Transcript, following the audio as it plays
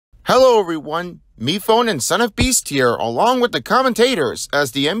Hello everyone, MePhone and Son of Beast here, along with the commentators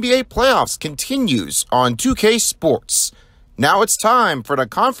as the NBA playoffs continues on 2K Sports. Now it's time for the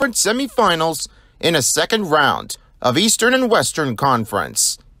conference semifinals in a second round of Eastern and Western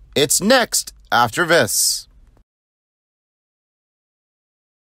Conference. It's next after this.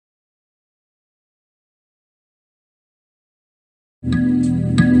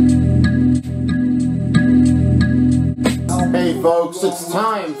 Hey folks, it's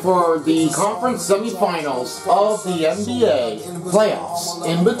time for the conference semifinals of the NBA playoffs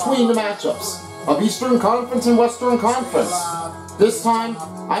in between the matchups of Eastern Conference and Western Conference. This time,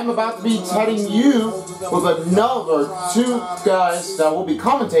 I'm about to be heading you with another two guys that will be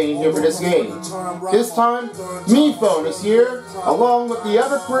commentating here for this game. This time, MePhone is here, along with the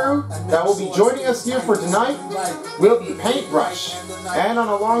other crew that will be joining us here for tonight. Will be Paintbrush, and on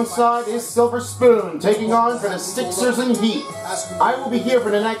alongside is Silver Spoon, taking on for the Sixers and Heat. I will be here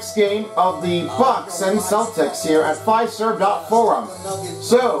for the next game of the Bucks and Celtics here at 5serve.forum.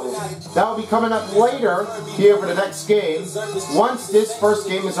 So, that will be coming up later here for the next game, once this first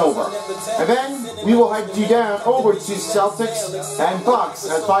game is over. And then we will head you down over to Celtics and Bucks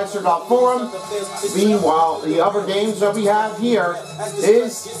at 5serve.forum. Meanwhile, the other games that we have here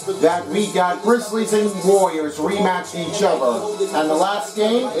is that we got Grizzlies and Warriors rematching each other. And the last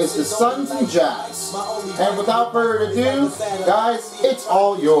game is the Suns and Jazz. And without further ado, guys, it's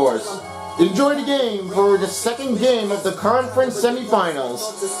all yours. Enjoy the game for the second game of the conference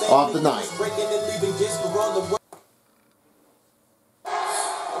semifinals of the night.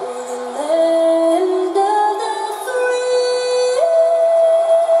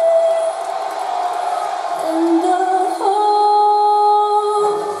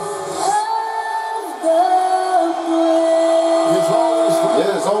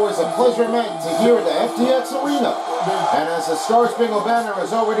 Pleasure meant to hear at the FTX Arena. And as the Star Spangled Banner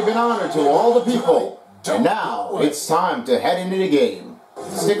has already been honored to all the people, and now it's time to head into the game.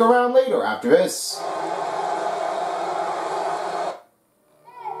 Stick around later after this. I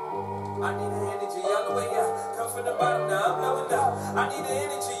need the energy all the way up. Come from the bottom, now I'm blowing up. I need the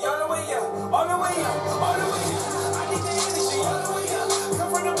energy all the way up. All the way up, all the way up. I need the energy all the way up. Come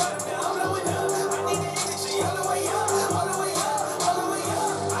from the bottom, now I'm blowing up. I need the energy all the way up. All the way up, all the way up.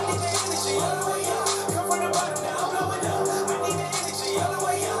 I need the energy all the way up. Come from the bottom, now I'm blowing up. I need the energy all the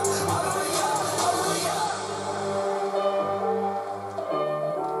way up. All the way up, all the way up.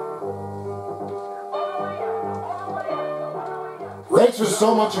 Thanks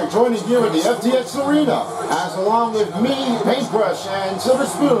so much for joining here at the FTX Arena, as along with me, Paintbrush, and Silver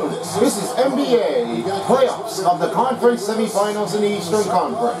Spoon, this is NBA playoffs of the conference semifinals in the Eastern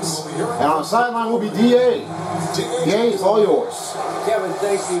Conference. And on the sideline will be DA. DA, it's all yours. Kevin,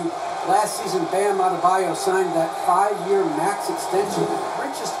 thank you. Last season, Bam Adebayo signed that 5-year max extension, the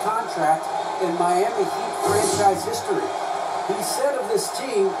richest contract in Miami Heat franchise history. He said of this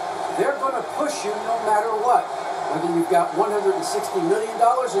team, they're going to push you no matter what. Whether you've got $160 million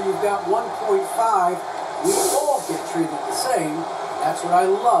or you've got 1.5, we all get treated the same. That's what I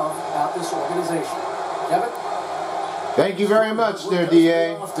love about this organization. Kevin? Thank you very much, dear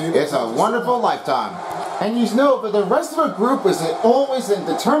DA. It's a wonderful lifetime. And you know, for the rest of the group is always in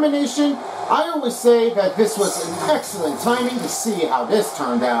determination. I always say that this was an excellent timing to see how this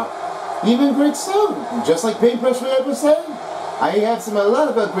turned out. Even great soon, just like Paintbrush would ever say. I have a lot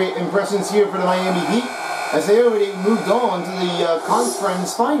of great impressions here for the Miami Heat, as they already moved on to the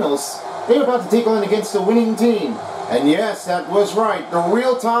conference finals. They were about to take on against the winning team. And yes, that was right. The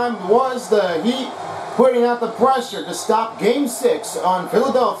real time was the Heat putting out the pressure to stop Game 6 on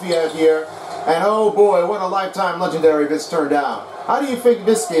Philadelphia here. And oh boy, what a lifetime legendary this turned out. How do you think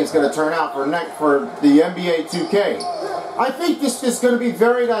this game's going to turn out for the NBA 2K? I think this is going to be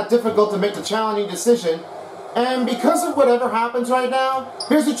very difficult to make the challenging decision. And because of whatever happens right now,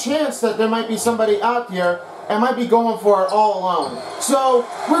 there's a chance that there might be somebody out here and might be going for it all alone. So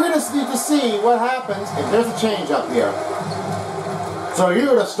we're going to need to see what happens if there's a change up here. So here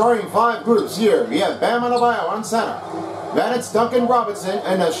are the starting 5 groups here. We have Bam Adebayo on center. Then it's Duncan Robinson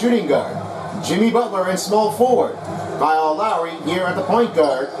in the shooting guard. Jimmy Butler in small forward. Kyle Lowry here at the point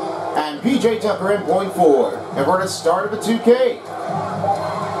guard. And PJ Tucker in point forward. And for the start of the 2K.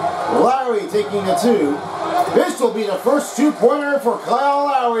 Lowry taking the 2. This will be the first 2-pointer for Kyle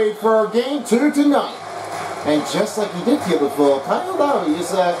Lowry for Game 2 tonight. And just like he did here before, Kyle Lowry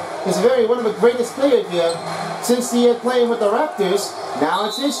is one of the greatest players here since he had playing with the Raptors. Now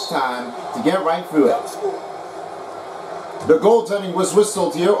it's his time to get right through it. The goaltending was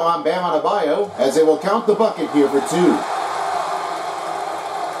whistled here on Bam Adebayo, as they will count the bucket here for 2.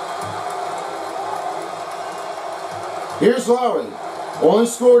 Here's Lowry. Only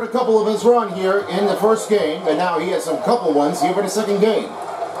scored a couple of his run here in the first game, and now he has some couple ones here for the second game.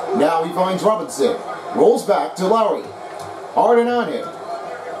 Now he finds Robinson. Rolls back to Lowry. Harden on him.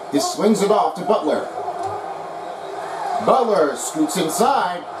 Just swings it off to Butler. Butler scoots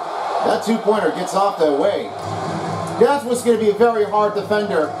inside. That two-pointer gets off the way. That's what's going to be a very hard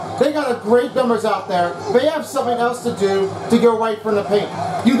defender. They got a great numbers out there. They have something else to do to go right from the paint.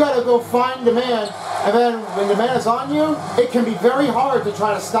 You got to go find the man, and then when the man is on you, it can be very hard to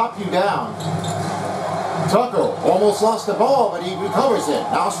try to stop you down. Tucker almost lost the ball, but he recovers it.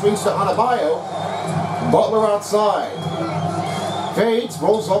 Now swings to Adebayo. Butler outside. Fades,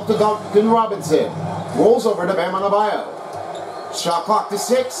 rolls up to Duncan Robinson. Rolls over to Bam Adebayo. Shot clock to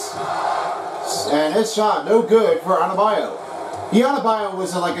 6. And his shot, no good for Adebayo. Adebayo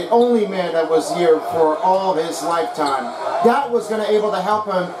was like the only man that was here for all of his lifetime. That was going to able to help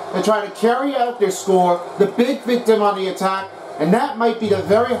him to try to carry out their score, the big victim on the attack, and that might be the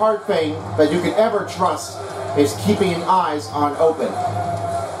very hard thing that you can ever trust, is keeping your eyes on open.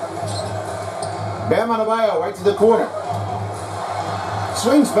 Bam Adebayo right to the corner.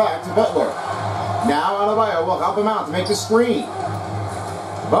 Swings back to Butler. Now Adebayo will help him out to make the screen.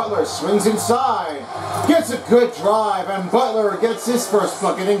 Butler swings inside, gets a good drive, and Butler gets his first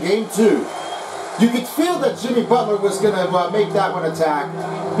bucket in game 2. You could feel that Jimmy Butler was going to make that one attack.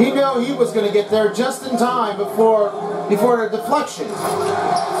 He knew he was going to get there just in time before the deflection.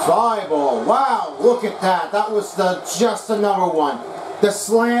 Fly ball. Wow, look at that. That was just the number one. The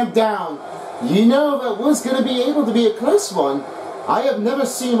slam down. You know that was going to be able to be a close one. I have never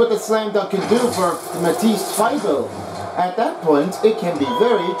seen what the slam dunk can do for Matisse Thybulle. At that point, it can be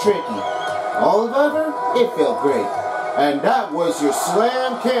very tricky. However, it felt great. And that was your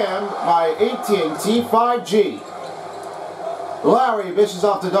slam cam by AT&T 5G. Lowry dishes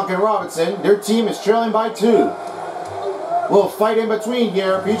off to Duncan Robinson. Their team is trailing by 2. Little fight in between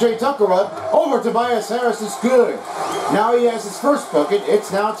here. PJ Tucker up. Over Tobias Harris is good. Now he has his first bucket.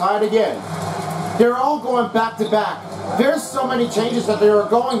 It's now tied again. They're all going back to back. There's so many changes that they were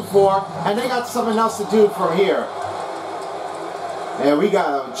going for, and they got something else to do from here. And we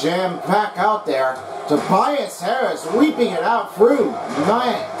got a jam pack out there. Tobias Harris weeping it out through.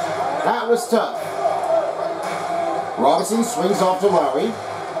 Man, that was tough. Robinson swings off to Lowry.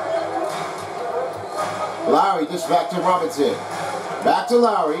 Lowry just back to Robinson. Back to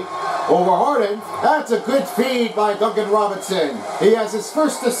Lowry. Over Harden. That's a good feed by Duncan Robinson. He has his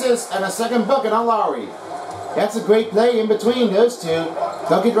first assist and a second bucket on Lowry. That's a great play in between those two.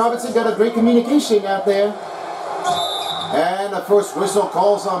 Duncan Robinson got a great communication out there. And the first whistle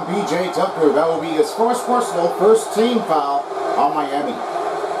calls on PJ Tucker. That will be his first personal, first team foul on Miami.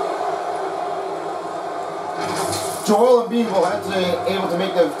 Joel Embiid will have to able to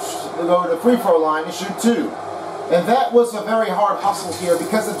make the free throw line and shoot 2. And that was a very hard hustle here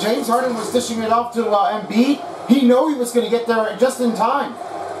because if James Harden was dishing it off to Embiid, he knew he was going to get there just in time.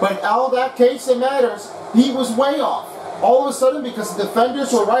 But all that case it matters, he was way off. All of a sudden, because the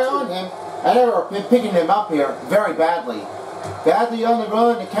defenders were right on him, and they were picking him up here very badly. Badly on the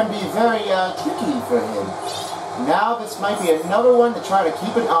run, it can be very tricky for him. Now this might be another one to try to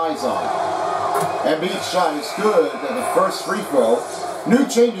keep an eyes on. Embiid's shot is good at the first free throw. New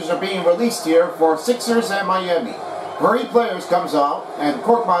changes are being released here for Sixers and Miami. 3 players comes out, and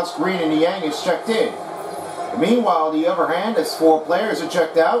Korkmaz, Green, and Niang is checked in. Meanwhile, on the other hand, as 4 players are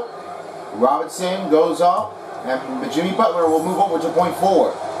checked out, Robinson goes up, and Jimmy Butler will move over to point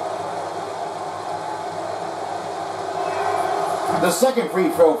forward. The second free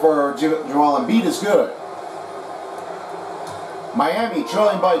throw for Joel Embiid is good. Miami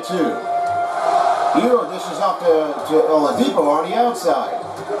trailing by 2. Hero dishes off to Oladipo on the outside.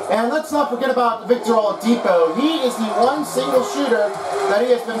 And let's not forget about Victor Oladipo. He is the one single shooter that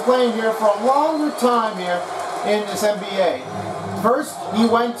he has been playing here for a longer time here in this NBA. First, he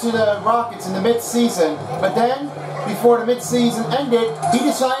went to the Rockets in the mid-season, but then, before the mid-season ended, he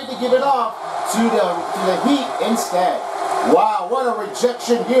decided to give it off to the Heat instead. Wow, what a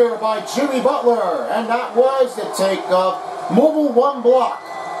rejection here by Jimmy Butler. And that was the take of Mobile 1 block.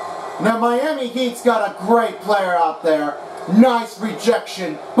 Now Miami Heat's got a great player out there. Nice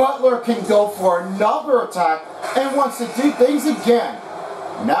rejection. Butler can go for another attack and wants to do things again.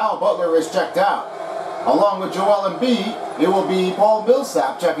 Now Butler is checked out. Along with Joel Embiid, it will be Paul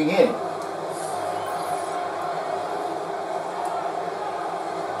Millsap checking in.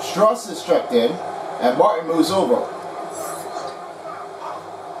 Struss is checked in, and Martin moves over.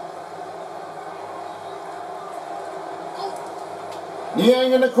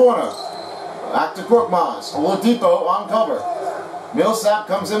 Niang in the corner. Back to Korkmaz. Oladipo on cover. Millsap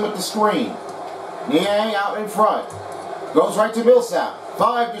comes in with the screen. Niang out in front. Goes right to Millsap.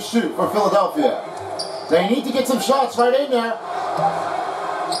 5 to shoot for Philadelphia. They need to get some shots right in there.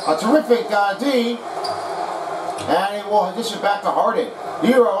 A terrific D. And he will dish it back to Harden.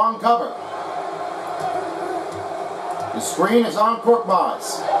 Hero on cover. The screen is on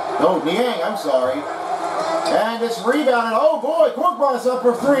Korkmaz. No, Niang, I'm sorry. And it's rebounded. Oh boy, Korkmaz up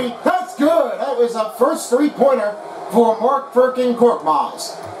for 3. That's good. That was a first 3-pointer for Mark Firkin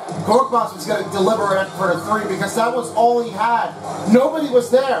Korkmaz. Korkmaz was going to deliver it for the 3 because that was all he had. Nobody was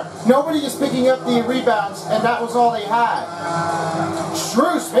there. Nobody is picking up the rebounds, and that was all they had.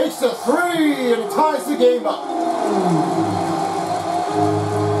 Strus makes the 3 and ties the game up.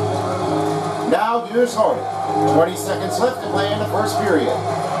 Now here's Harden. 20 seconds left to play in the first period.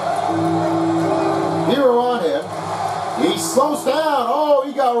 Hero on him. He slows down. Oh,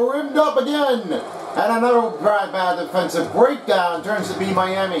 he got rimmed up again. And another bad defensive breakdown turns to be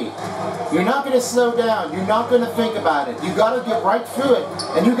Miami. You're not going to slow down. You're not going to think about it. You got to get right through it,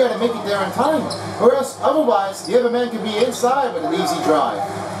 and you got to make it there in time. Or else, otherwise, the other man could be inside with an easy drive.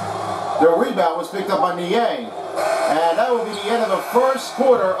 The rebound was picked up by Niang, and that will be the end of the first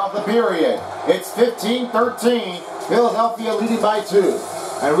quarter of the period. It's 15-13. Philadelphia leading by 2.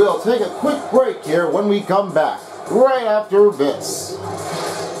 And we'll take a quick break here when we come back, right after this.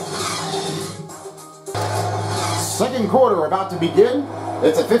 Second quarter about to begin.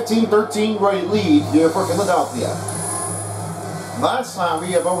 It's a 15-13 lead here for Philadelphia. Last time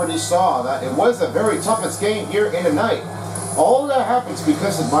we have already saw that it was the very toughest game here in the night. All that happens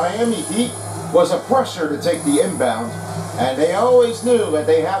because the Miami Heat was a pressure to take the inbound, and they always knew that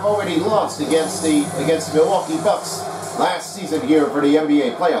they have already lost against the Milwaukee Bucks last season here for the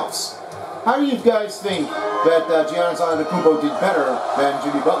NBA playoffs. How do you guys think that Giannis Antetokounmpo did better than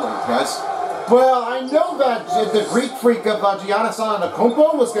Jimmy Butler, guys? Well, I know that the Greek freak of Giannis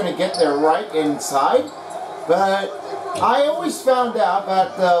Antetokounmpo was going to get there right inside, but I always found out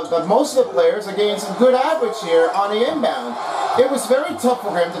that most of the players are getting some good average here on the inbound. It was very tough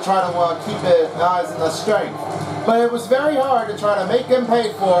for him to try to keep his eyes in the strength, but it was very hard to try to make them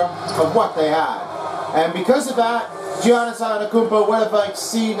pay for what they had. And because of that, Giannis Antetokounmpo would have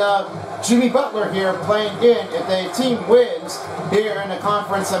seen Jimmy Butler here playing in if the team wins here in the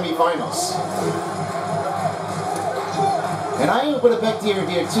conference semifinals. And I would have backed here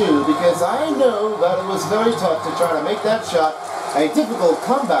too, because I know that it was very tough to try to make that shot a difficult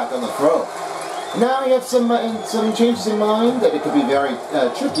comeback on the throw. Now we have some changes in mind that it could be very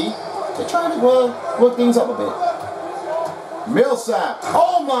tricky to try to work things up a bit. Millsap,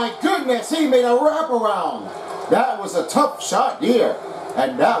 oh my goodness, he made a wraparound. That was a tough shot here,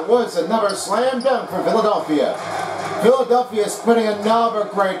 and that was another slam dunk for Philadelphia. Philadelphia is putting another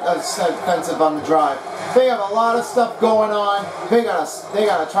great defensive on the drive. They have a lot of stuff going on. They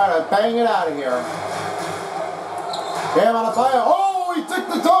gotta try to bang it out of here. Bam Adebayo, oh, he took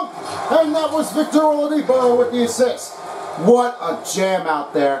the dunk, and that was Victor Oladipo with the assist. What a jam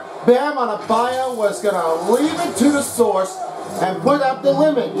out there. Bam Adebayo was gonna leave it to the source and put up the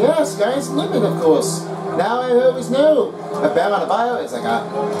limit. Yes, guys, limit, of course. Now I always knew that Bam Adebayo is like a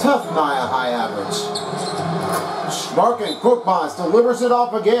tough high average. Markin Korkmaz delivers it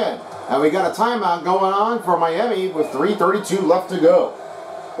off again. And we got a timeout going on for Miami with 3:32 left to go.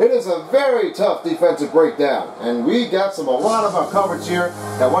 It is a very tough defensive breakdown, and we got a lot of our coverage here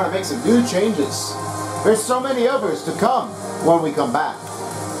that want to make some new changes. There's so many others to come when we come back.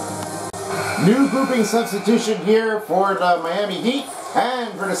 New grouping substitution here for the Miami Heat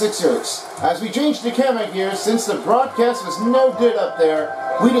and for the Sixers. As we changed the camera here, since the broadcast was no good up there,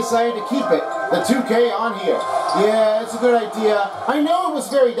 we decided to keep it, the 2K on here. Yeah, it's a good idea. I know it was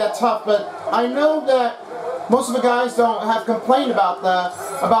very tough, but I know that most of the guys don't have complained about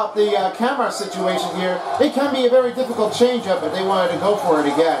the camera situation here. It can be a very difficult change-up if they wanted to go for it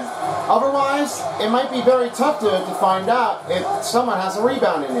again. Otherwise, it might be very tough to find out if someone has a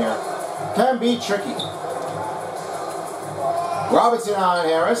rebound in there. Can be tricky. Robinson on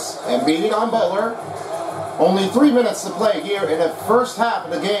Harris, Embiid on Butler. Only 3 minutes to play here in the first half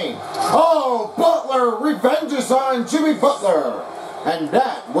of the game. Oh, Butler revenges on Jimmy Butler. And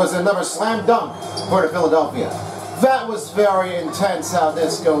that was another slam dunk for the Philadelphia. That was very intense how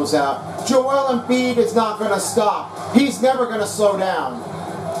this goes out. Joel Embiid is not going to stop. He's never going to slow down.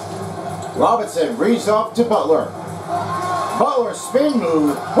 Robinson reads off to Butler. Butler spin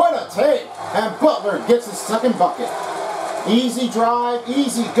move. What a take. And Butler gets his second bucket. Easy drive,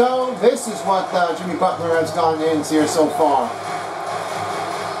 easy go. This is what Jimmy Butler has gone in here so far.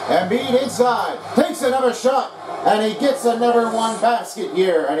 Embiid inside, takes another shot, and he gets another one basket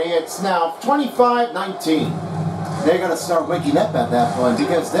here, and it's now 25-19. they're going to start waking up at that point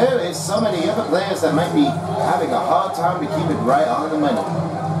because there is so many other players that might be having a hard time to keep it right on the money.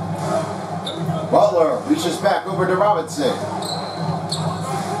 Butler reaches back over to Robinson.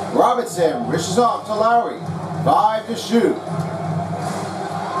 Robinson reaches off to Lowry. 5 to shoot.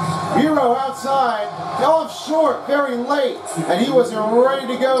 Hero outside, off short, very late, and he was ready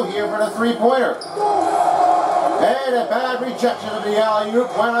to go here for the three-pointer. And a bad rejection of the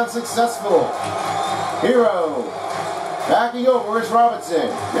alley-oop went unsuccessful. Hero backing over is Robinson.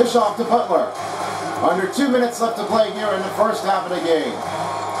 Dish off to Butler. Under 2 minutes left to play here in the first half of the game.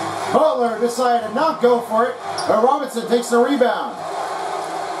 Butler decided to not go for it, but Robinson takes the rebound.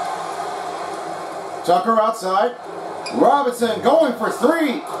 Tucker outside. Robinson going for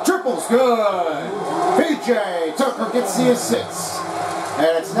 3. Triple's good. PJ Tucker gets the assist.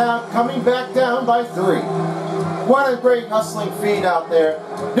 And it's now coming back down by 3. What a great hustling feed out there.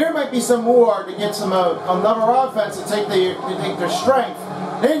 There might be some more to get some another offense to take their strength.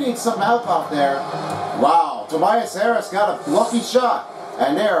 They need some help out there. Wow, Tobias Harris got a lucky shot.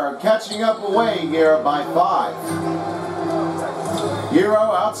 And they're catching up away here by 5. Hero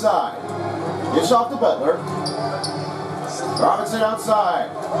outside. Dish off to Butler. Robinson outside.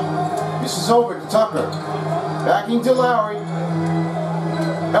 This is over to Tucker. Backing to Lowry.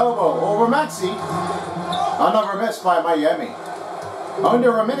 Elbow over Maxey. Another miss by Miami.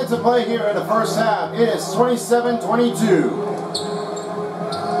 Under a minute to play here in the first half. It is 27-22.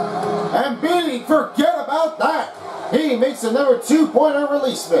 And Beatty, forget about that. He makes another 2-pointer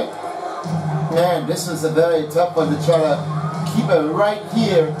releasement. Man, this was a very tough one to try to keep it right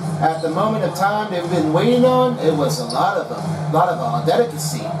here at the moment of time they've been waiting on. It was a lot of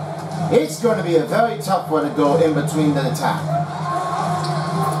delicacy. It's going to be a very tough one to go in between the attack.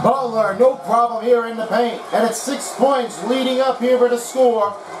 Butler, no problem here in the paint, and it's 6 points leading up here for the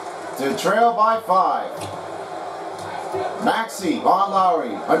score to trail by 5. Maxey on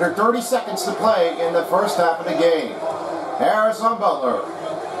Lowry, under 30 seconds to play in the first half of the game. Harris on Butler.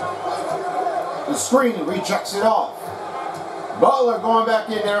 The screen rejects it off. Butler going back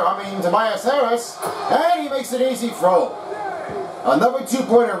in there, Tobias Harris, and he makes an easy throw. Another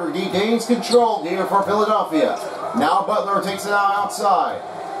 2-pointer gains control here for Philadelphia. Now Butler takes it out outside.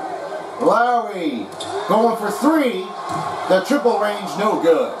 Lowry going for 3. The triple range no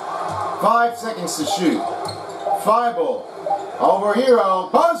good. 5 seconds to shoot. Feibel over Hero.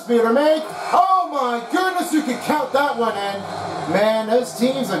 Buzz beater make. Oh my goodness, you can count that one in. Man, those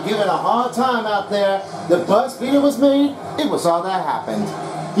teams are giving a hard time out there. The buzz beater was made. It was all that happened.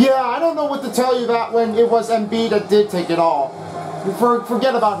 Yeah, I don't know what to tell you that when it was Embiid that did take it all.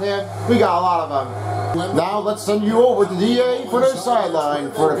 Forget about him. We got a lot of them. Now let's send you over to DA for their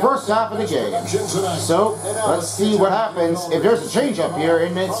sideline for the first half of the game. So let's see what happens if there's a change up here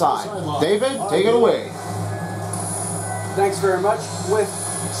in inside. David, take it away. Thanks very much. With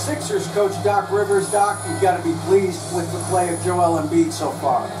Sixers coach Doc Rivers, Doc, you've got to be pleased with the play of Joel Embiid so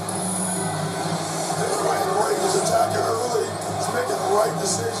far. He's attacking early. He's making the right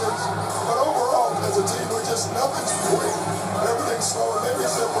decisions. But overall, as a team, we're just nothing's quick. Everything's slow, and maybe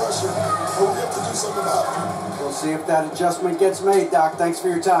it's their pressure. But we have to do something about it. We'll see if that adjustment gets made, Doc. Thanks for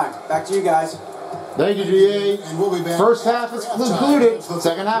your time. Back to you guys. Thank you, DA. First half is concluded.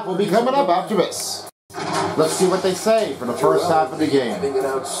 Second half will be coming up after this. Let's see what they say for the first half of the game. Having an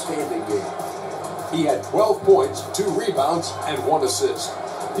outstanding game. He had 12 points, 2 rebounds, and 1 assist.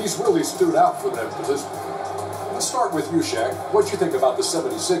 He's really stood out for them for this. Let's start with you, Shaq. What do you think about the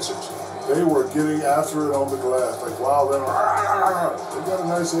 76ers? They were getting after it on the glass. Like, wow, they got a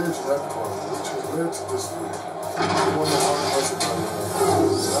nice edge in that part. Which is rich this week. They won the hard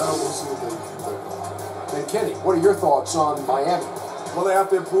now we'll see if they keep that going. And Kenny, what are your thoughts on Miami? Well, they have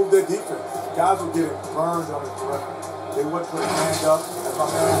to improve their defense. Guys were getting burned on the perimeter. They wouldn't put hands up. As my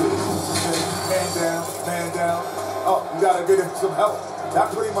man said, man down. Oh, you got to get him some help.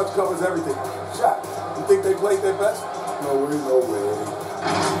 That pretty much covers everything. Shaq, you think they played their best? No way.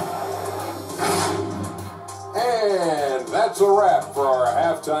 And that's a wrap for our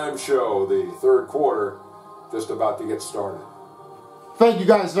halftime show. The third quarter just about to get started. Thank you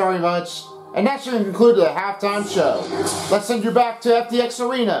guys very much. And that should conclude the halftime show. Let's send you back to FTX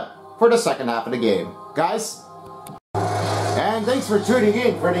Arena for the second half of the game. Guys? And thanks for tuning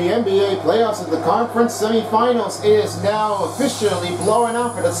in for the NBA playoffs of the conference semifinals. It is now officially blowing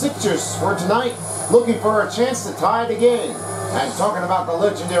out for the Sixers for tonight, looking for a chance to tie the game. And talking about the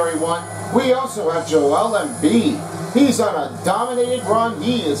legendary one, we also have Joel Embiid. He's on a dominated run.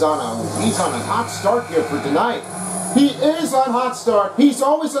 He's on a hot start here for tonight. He is on hot start. He's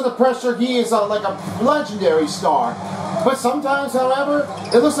always under pressure. He is like a legendary star. But sometimes, however,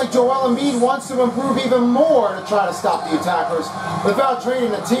 it looks like Joel Embiid wants to improve even more to try to stop the attackers without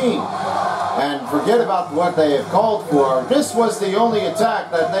training the team. And forget about what they have called for. This was the only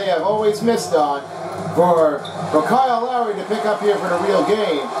attack that they have always missed on for Kyle Lowry to pick up here for the real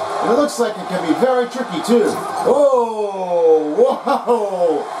game. And it looks like it can be very tricky too. Oh,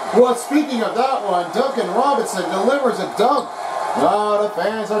 whoa! Well, speaking of that one, Duncan Robinson delivers a dunk. Oh, the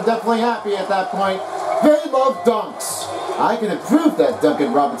fans are definitely happy at that point. They love dunks. I can have proved that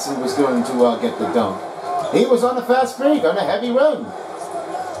Duncan Robinson was going to get the dunk. He was on a fast break, on a heavy run.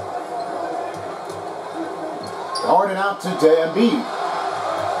 Harden out to Embiid.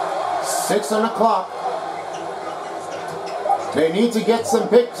 6 on the clock. They need to get some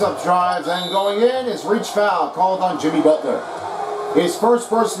picks-up drives, and going in is reach foul called on Jimmy Butler. His first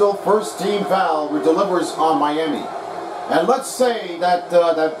personal, first-team foul delivers on Miami. And let's say that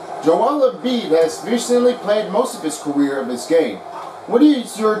Joel Embiid has recently played most of his career of his game. What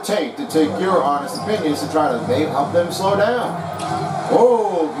is your take to take your honest opinions to try to help them slow down?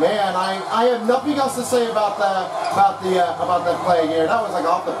 Oh man, I have nothing else to say about that play here. That was like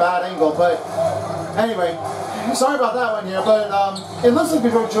off the bad angle, but anyway, sorry about that one here. But it looks like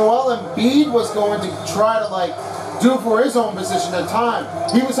Joel Embiid was going to try to do for his own position at time.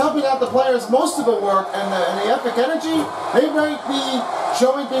 He was helping out the players most of the work, and the epic energy, they might be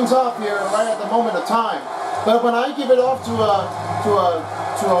showing things off here right at the moment of time. But when I give it off to a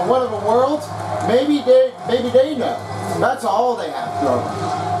one of the world, maybe they know. That's all they have to go.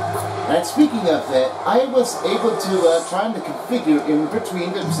 And speaking of that, I was able to trying to configure in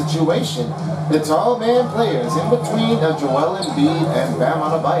between the situation the tall man players in between Joel Embiid and Bam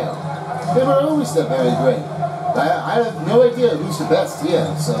Adebayo. They were always very great. I have no idea who's the best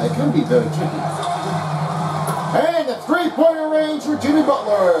here, so it can be very tricky. And the three-pointer range for Jimmy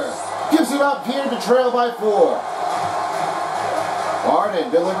Butler gives it up here to trail by 4. Harden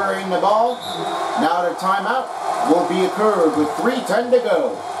delivering the ball. Now their timeout will be occurred with 3:10 to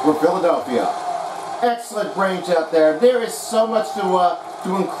go for Philadelphia. Excellent range out there. There is so much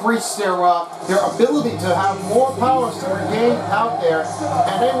to increase their ability to have more powers to regain out there,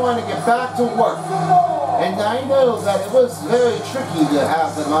 and they want to get back to work. And I know that it was very tricky to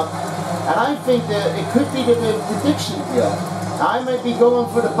have them up, and I think that it could be the prediction here. I might be going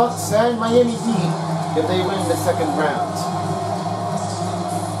for the Bucks and Miami Heat if they win the second round.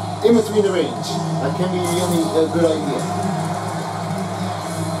 In between the range. That can be really a good idea.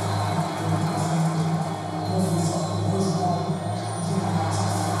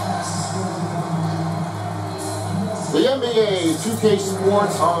 The NBA 2K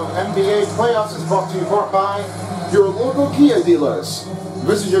Sports on NBA Playoffs is brought to you by your local Kia dealers.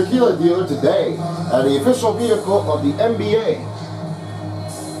 Visit your Kia dealer today at the official vehicle of the NBA.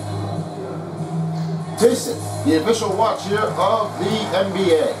 Taste it, the official watch here of the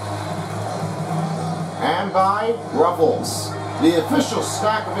NBA. And by Ruffles, the official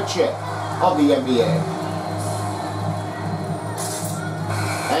snack of a chip of the NBA.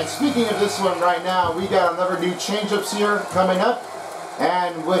 And speaking of this one right now, we got another new change-ups here coming up.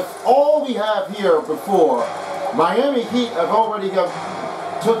 And with all we have here before, Miami Heat have already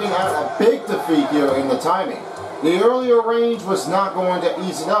taken out a big defeat here in the timing. The earlier range was not going to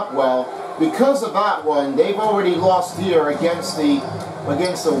ease it up well. Because of that one, they've already lost here against the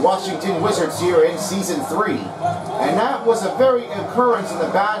Washington Wizards here in Season 3. And that was a very occurrence in the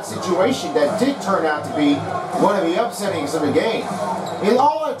bad situation that did turn out to be one of the upsettings of the game. In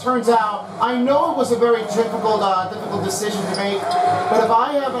all it turns out, I know it was a very difficult decision to make, but if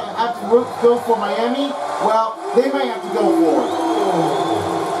I have to go for Miami, well, they might have to go for it.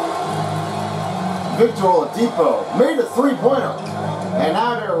 Victor Oladipo made a three-pointer. And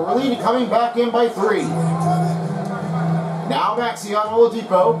now they're really coming back in by 3. Now Maxey on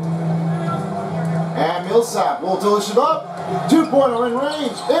Oladipo. And Millsap will dish it up. 2-pointer in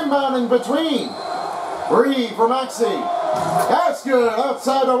range. Inbound in between. 3 for Maxey. That's good.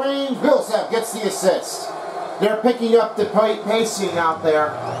 Outside the range. Millsap gets the assist. They're picking up the pacing out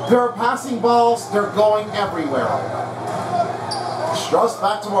there. They're passing balls. They're going everywhere. Strauss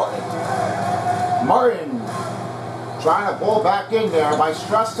back to Martin. Martin trying to pull back in there by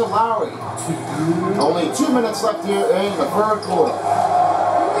Strauss to Lowry. Only 2 minutes left here in the third quarter.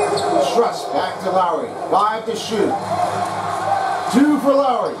 Strauss back to Lowry. 5 to shoot. 2 for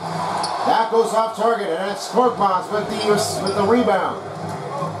Lowry. That goes off target, and it's Korkmaz with the rebound.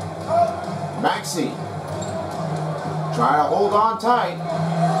 Maxey trying to hold on tight.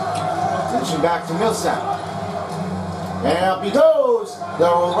 Switching back to Millsap. And up he goes. The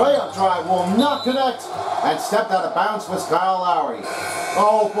layup drive will not connect. And stepped out of bounds was Kyle Lowry.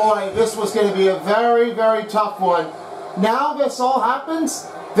 Oh boy, this was going to be a very, very tough one. Now this all happens?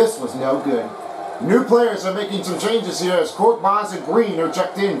 This was no good. New players are making some changes here as Korkmaz and Green are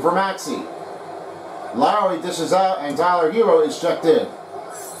checked in for Maxey. Lowry dishes out and Tyler Hero is checked in.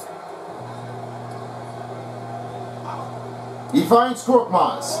 He finds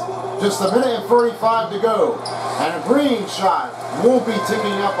Korkmaz. Just a minute and 45 to go. And a Green shot won't be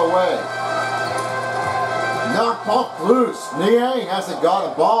ticking up away. Knocked off loose. Niang hasn't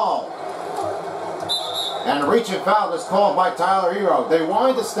got a ball. And a reaching foul is called by Tyler Hero. They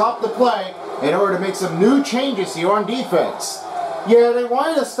wanted to stop the play in order to make some new changes here on defense. Yeah, they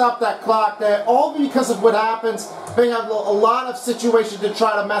wanted to stop that clock there, all because of what happens. They have a lot of situations to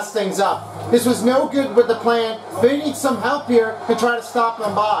try to mess things up. This was no good with the plan. They need some help here to try to stop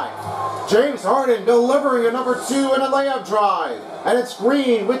them by. James Harden delivering a number 2 in a layup drive. And it's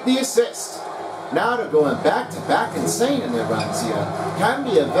Green with the assist. Now they're going back-to-back insane in their runs here. Can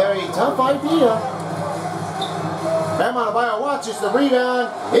be a very tough idea. Bam Adebayo watches the rebound.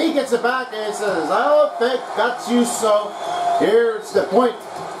 He gets it back and says, "Oh, thank got you." So here's the point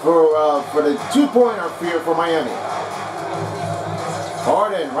for the 2-pointer here for Miami.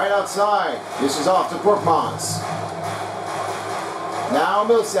 Harden right outside. This is off to Korkmaz. Now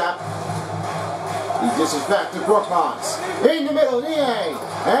Millsap. He dishes back to Korkmaz. In the middle, Niang.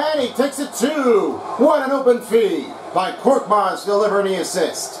 And he takes it 2. What an open feed by Korkmaz delivering the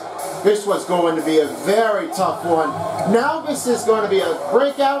assist. This was going to be a very tough one. Now this is going to be a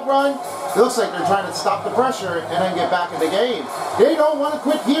breakout run. It looks like they're trying to stop the pressure and then get back in the game. They don't want to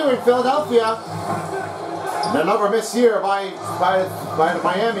quit here in Philadelphia. And another miss here by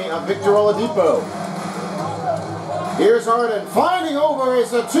Miami of Victor Oladipo. Here's Harden finding over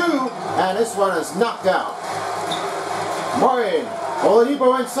is a 2, and this one is knocked out. Martin,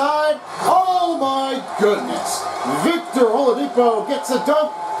 Oladipo inside. Oh my goodness! Victor Oladipo gets a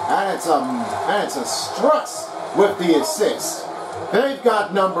dunk. And it's a stress with the assist. They've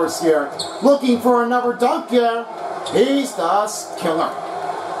got numbers here. Looking for another dunk here. He's the killer.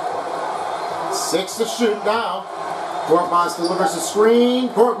 6 to shoot now. Korkmaz delivers a screen.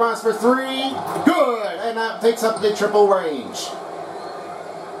 Korkmaz for 3. Good! And that takes up the triple range.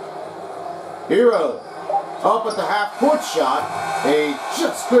 Hero up at the half-court shot. They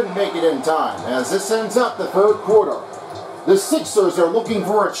just couldn't make it in time as this ends up the 3rd quarter. The Sixers are looking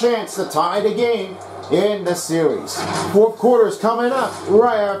for a chance to tie the game in the series. 4th quarter is coming up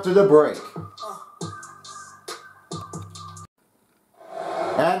right after the break.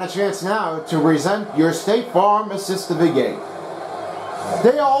 And a chance now to present your State Farm assist of the game.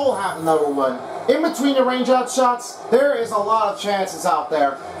 They all have another one. In between the range-out shots, there is a lot of chances out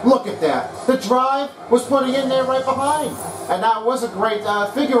there. Look at that. The drive was putting in there right behind. And that was a great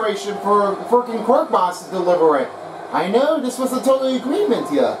figuration for freaking Korkmaz to deliver it. I know this was a total agreement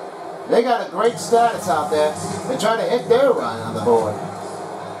here. They got a great status out there. They try to hit their run on the board.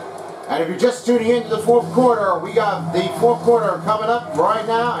 And if you're just tuning into the 4th quarter, we got the 4th quarter coming up right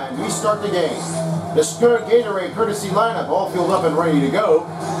now, and we start the game. The Skirt Gatorade courtesy lineup all filled up and ready to go.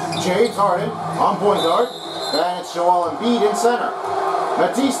 James Harden on point guard, and it's Joel Embiid in center.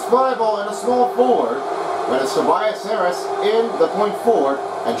 Matisse Thybulle in a small forward, but it's Tobias Harris in the point forward,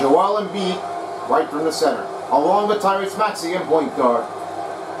 and Joel Embiid right from the center, along with Tyrese Maxey in point guard.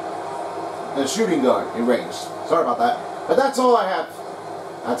 The shooting guard in range. Sorry about that. But that's all I have.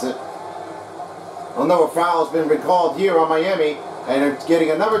 That's it. Another foul has been recalled here on Miami. And they're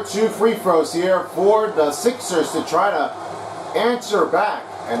getting another 2 free throws here for the Sixers to try to answer back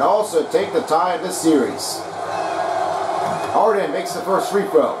and also take the tie of this series. Harden makes the first free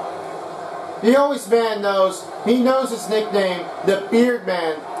throw. He knows his nickname, the Beard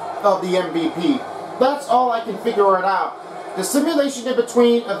Man of the MVP. That's all I can figure it out. The simulation in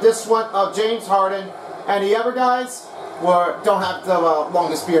between of this one of James Harden and the other guys don't have the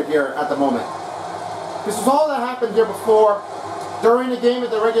longest beard here at the moment. This was all that happened here before. During the game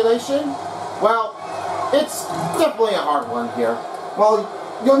of the regulation, well, it's definitely a hard one here. Well,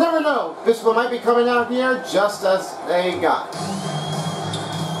 you'll never know. This one might be coming out here just as a guy.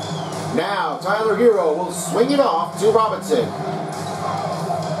 Now, Tyler Hero will swing it off to Robinson.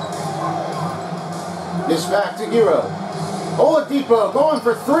 Dish back to Hero. Oladipo going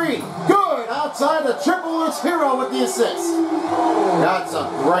for 3. Good! Outside the triple, it's Hero with the assist. That's a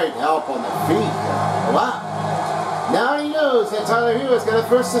great help on the feet here. Wow. Now he knows that Tyler Hero is going to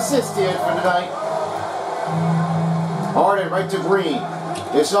first assist here for tonight. Harden right to Green.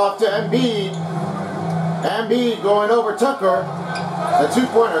 Dish off to Embiid. Embiid going over Tucker. The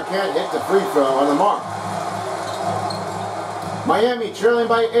 2-pointer can't hit the free throw on the mark. Miami trailing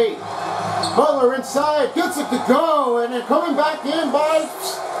by 8. Butler inside, gets it to go, and then coming back in by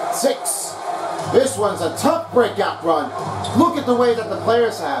 6. This one's a tough breakout run. Look at the way that the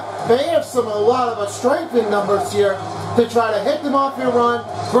players have. They have a lot of strength in numbers here to try to hit them off your run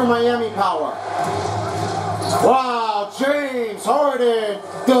for Miami power. Wow, James Harden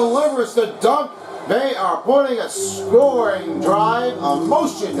delivers the dunk. They are putting a scoring drive of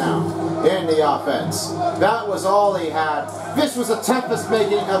motion now in the offense. That was all he had. This was the toughest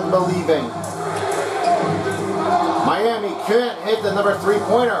making of believing. Miami can't hit the number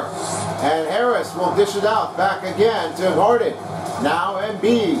 3-pointer. And Harris will dish it out back again to Harden. Now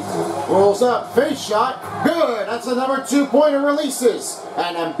Embiid rolls up, face shot, good. That's a number 2-pointer releases.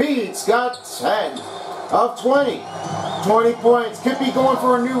 And Embiid's got 10 of 20. 20 points. Could be going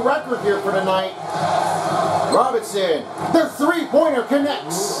for a new record here for tonight. Robinson, their 3-pointer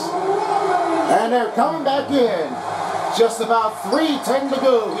connects. And they're coming back in. Just about 3:10 to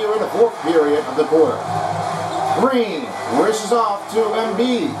go here in the 4th period of the quarter. Green wishes off to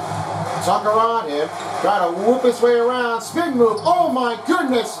Embiid. Tucker on him. Got to whoop his way around. Spin move. Oh my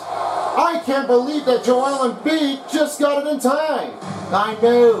goodness. I can't believe that Joel Embiid just got it in time. I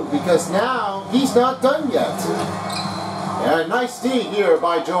know, because now he's not done yet. And a nice D here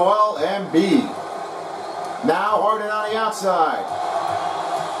by Joel Embiid. Now Harden on the outside.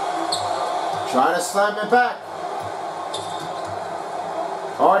 Trying to slam it back.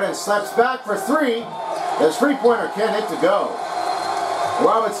 Harden slaps back for 3. His 3-pointer can't hit to go.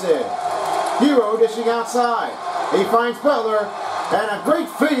 Robinson. Hero dishing outside. He finds Butler. And a great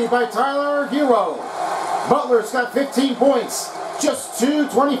feed by Tyler Hero. Butler's got 15 points. Just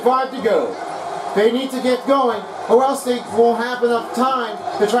 2:25 to go. They need to get going, or else they won't have enough time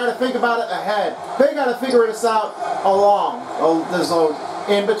to try to think about it ahead. They got to figure this out along the zone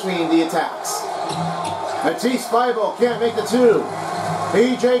in between the attacks. Matisse Thybulle can't make the 2.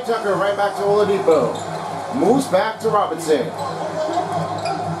 PJ Tucker right back to Oladipo. Moves back to Robinson.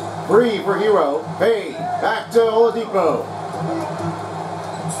 Free for Hero. Hey, back to Oladipo.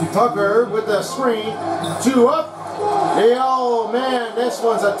 Tucker with the screen. 2 up. Oh man, this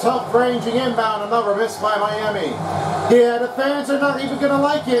one's a tough ranging inbound. Another miss by Miami. Yeah, the fans are not even going to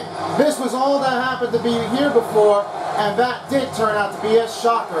like it. This was all that happened to be here before, and that did turn out to be a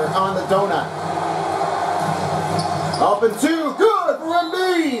shocker on the donut. Up and 2, good for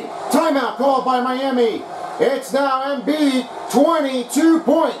Embiid. Timeout called by Miami. It's now Embiid, 22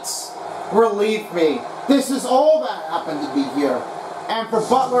 points. Relieve me. This is all that happened to be here. And for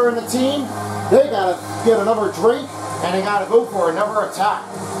Butler and the team, they got to get another drink, and they got to go for another attack.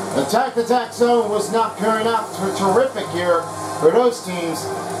 The attack zone was not carrying out terrific here for those teams,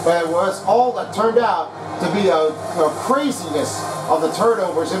 but it was all that turned out to be a craziness of the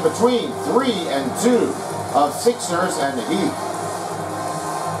turnovers in between 3 and 2 of Sixers and the Heat.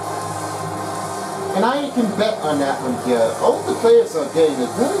 And I can bet on that one here. All the players are getting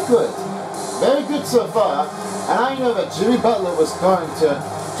it very good. Very good so far. And I know that Jimmy Butler was going to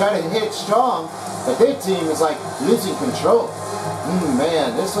try to hit strong, but their team is like losing control.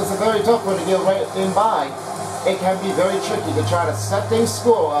 Man, this was a very tough one to get right in by. It can be very tricky to try to set things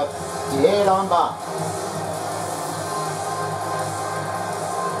score up to hit on by.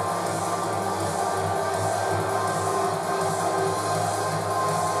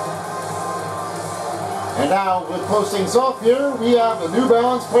 And now, we'll close things off here. We have the New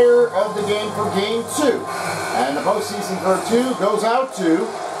Balance player of the game for Game 2. And the postseason for 2 goes out to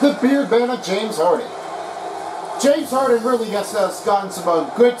the beard man of James Harden. James Harden really has gotten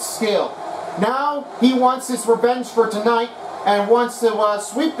some good skill. Now, he wants his revenge for tonight and wants to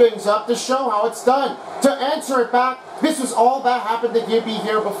sweep things up to show how it's done. To answer it back, this was all that happened to be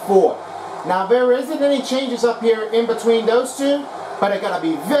here before. Now, there isn't any changes up here in between those two, but it got to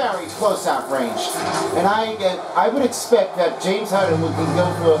be very close out range. And I would expect that James Harden would go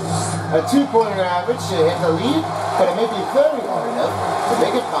for a 2-pointer average to hit the lead, but it may be very hard enough to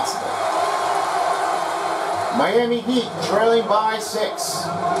make it possible. Miami Heat trailing by 6.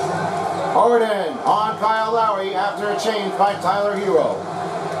 Harden on Kyle Lowry after a change by Tyler Hero.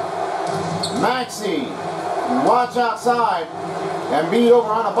 Maxey, watch outside. Embiid over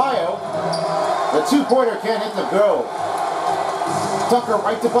on Adebayo. The 2-pointer can't hit the go. Tucker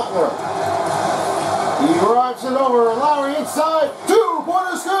right to Butler. He drives it over. Lowry inside.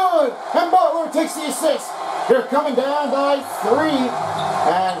 2-pointer's good. And Butler takes the assist. They're coming down by 3.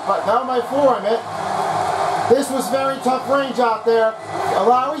 And down by 4, I meant. This was very tough range out there.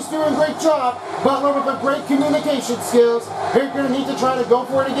 Lowry's doing a great job. Butler with the great communication skills. They're going to need to try to go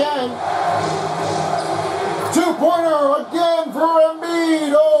for it again. 2-pointer again for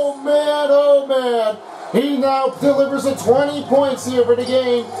Embiid. Oh man, oh man. He now delivers a 20 points here for the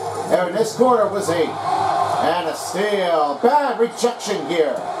game. And this quarter was 8. And a steal. Bad rejection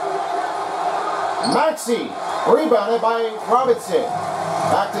here. Maxey, rebounded by Robinson.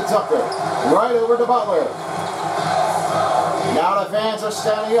 Back to Tucker, right over to Butler. Now the fans are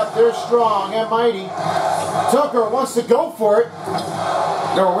standing up, they're strong and mighty. Tucker wants to go for it.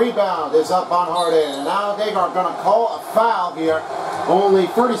 The rebound is up on Harden, and now they are going to call a foul here. Only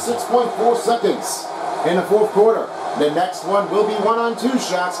 36.4 seconds in the fourth quarter. The next one will be 1-on-2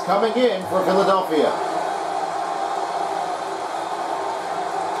 shots coming in for Philadelphia.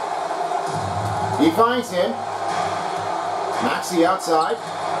 He finds him. Maxey outside.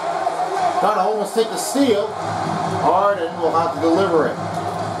 Trying to almost take the steal. Harden will have to deliver it.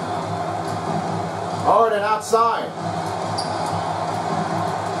 Harden outside.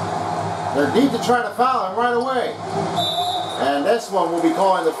 They're deep to try to foul him right away. And this one will be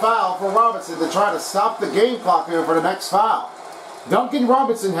calling the foul for Robinson to try to stop the game clock here for the next foul. Duncan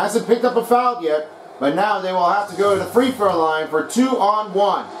Robinson hasn't picked up a foul yet, but now they will have to go to the free throw line for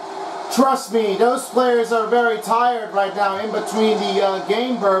 2-on-1. Trust me, those players are very tired right now in between the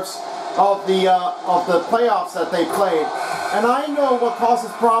game bursts of the playoffs that they played. And I know what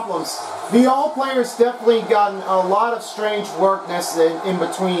causes problems. The all players definitely gotten a lot of strange workness in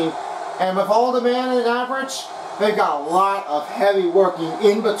between. And with all the man and average, they've got a lot of heavy working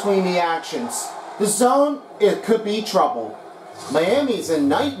in between the actions. The zone, it could be trouble. Miami's a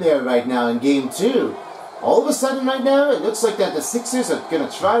nightmare right now in game 2. All of a sudden right now, it looks like that the Sixers are going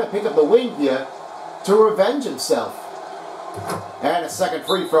to try to pick up the win here to revenge himself. And a second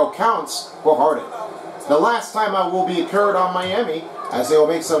free throw counts for Harden. The last time I will be occurred on Miami, as they will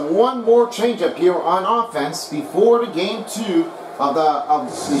make one more changeup here on offense before the game 2 of the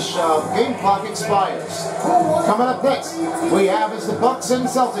game clock expires. Coming up next, we have is the Bucks and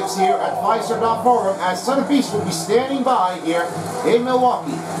Celtics here at Fiserv Forum, as Son of Beast will be standing by here in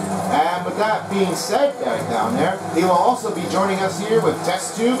Milwaukee. And with that being said, down there, he will also be joining us here with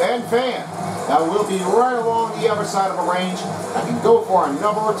Test Tube and Fan. Now we'll be right along the other side of the range. I can go for a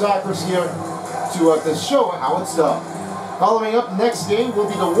number of attackers here to show how it's done. Following up, the next game will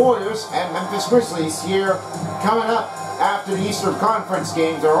be the Warriors and Memphis Grizzlies here coming up after the Eastern Conference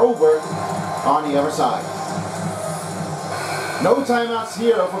games are over on the other side. No timeouts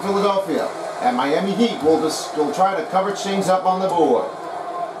here for Philadelphia, and Miami Heat will try to cover things up on the board.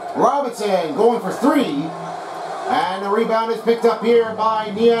 Robinson going for 3, and the rebound is picked up here by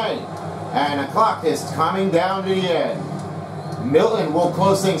Niang, and the clock is coming down to the end. Milton will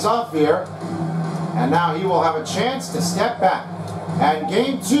close things off here, and now he will have a chance to step back. And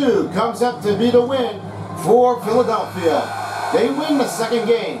game 2 comes up to be the win for Philadelphia. They win the second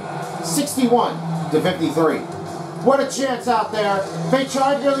game, 61-53. What a chance out there. They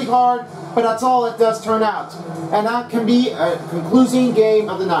tried really hard, but that's all it does turn out. And that can be a concluding game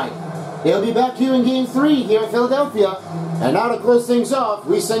of the night. They'll be back here in game 3 here in Philadelphia. And now to close things off,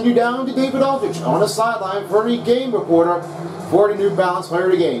 we send you down to David Aldridge on the sideline for the game reporter for the New Balance Player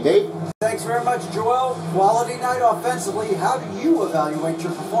of the Game. Dave? Thanks very much, Joel. Quality night offensively. How do you evaluate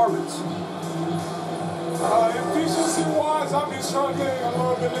your performance? Efficiency-wise, I've been struggling a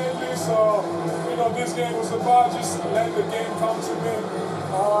little bit lately, so, this game was about just letting the game come to me.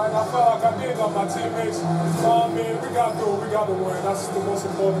 And I felt like I did on my teammates. So, we got through, we got to win. That's the most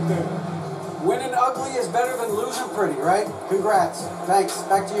important thing. Winning ugly is better than losing pretty, right? Congrats. Thanks.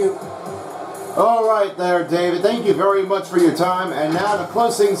 Back to you. All right there, David. Thank you very much for your time. And now to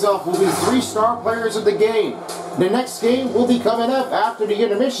close things off will be 3 star players of the game. The next game will be coming up after the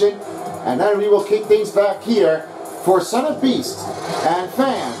intermission. And then we will kick things back here for Son of Beast and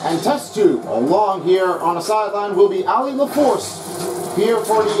Fan and Test Tube. Along here on the sideline will be Ali LaForce here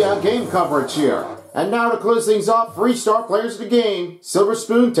for the game coverage here. And now to close things off, 3 star players of the game. Silver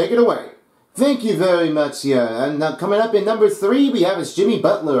Spoon, take it away. Thank you very much here. And coming up in number 3, we have is Jimmy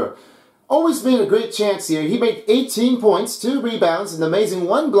Butler. Always made a great chance here. He made 18 points, 2 rebounds, an amazing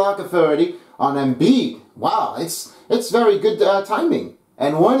 1 block authority on Embiid. Wow, it's very good timing.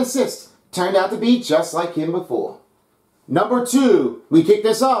 And 1 assist. Turned out to be just like him before. Number 2, we kick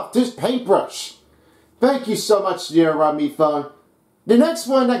this off to Paintbrush. Thank you so much, dear Me Phone. The next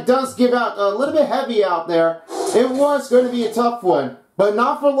one that does give out a little bit heavy out there, it was going to be a tough one. But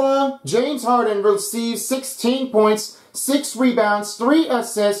not for long, James Harden receives 16 points, 6 rebounds, 3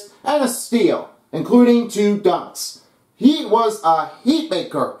 assists, and a steal, including 2 dunks. He was a heat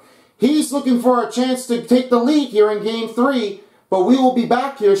maker. He's looking for a chance to take the lead here in Game 3, but we will be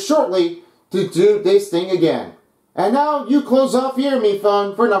back here shortly to do this thing again. And now you close off here, Me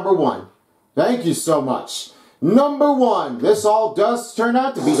Phone, for number 1. Thank you so much. Number 1, this all does turn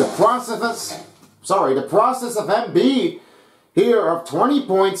out to be the process of Embiid here of 20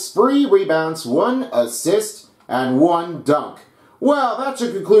 points, 3 rebounds, 1 assist, and 1 dunk. Well, that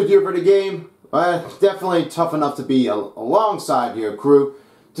should conclude here for the game. Definitely tough enough to be alongside here, crew,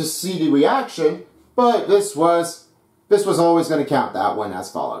 to see the reaction, but this was always going to count, that one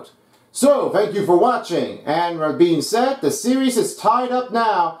as followed. So, thank you for watching, and with being said, the series is tied up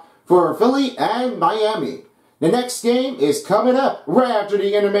now for Philly and Miami. The next game is coming up right after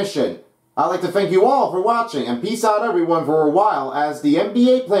the intermission. I'd like to thank you all for watching, and peace out everyone for a while as the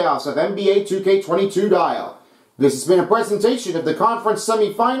NBA playoffs of NBA 2K22 dial. This has been a presentation of the conference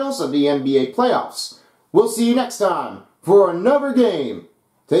semifinals of the NBA playoffs. We'll see you next time for another game.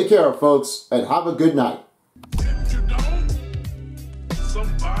 Take care, folks, and have a good night.